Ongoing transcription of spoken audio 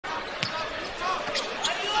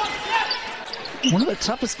One of the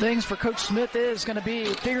toughest things for Coach Smith is going to be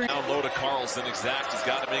figuring down low to Carlson. Exacte has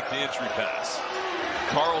got to make the entry pass.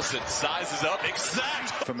 Carlson sizes up. Exacte.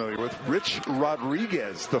 Familiar with Rich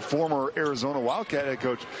Rodriguez, the former Arizona Wildcat head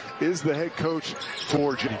coach, is the head coach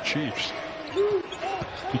for the Chiefs.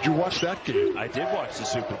 Did you watch that game? I did watch the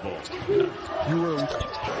Super Bowl. You were.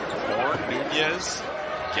 Moore, Nunez,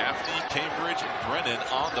 Gaffney, Cambridge, and Brennan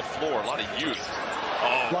on the floor. A lot of youth.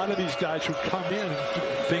 A lot of these guys who come in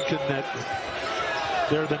thinking that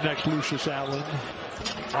they're the next Lucius Allen.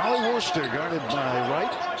 Ollie Worcester guarded by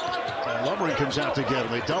Wright. Lumbering comes out to get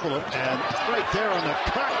him. They double him, and right there on the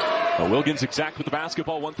cut. Wilguens exact with the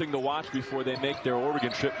basketball. One thing to watch before they make their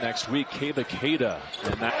Oregon trip next week. Kayla Cada.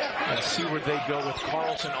 And see where they go with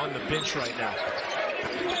Carlson on the bench right now.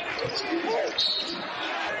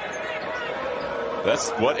 That's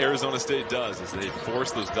what Arizona State does, is they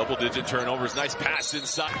force those double-digit turnovers. Nice pass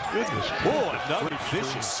inside. Goodness, boy, another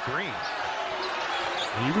vicious screen.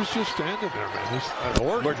 He was just standing there,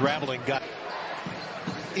 man. We're traveling guy.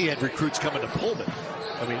 He had recruits coming to Pullman.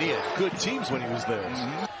 I mean, he had good teams when he was there.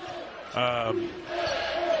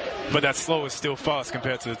 But that slow is still fast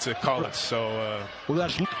compared to college. So, well,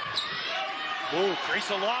 that's. Oh,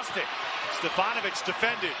 Grayson lost it. Stefanovic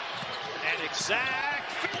defended, and Exacte.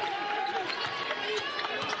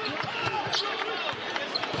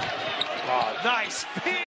 Oh, nice.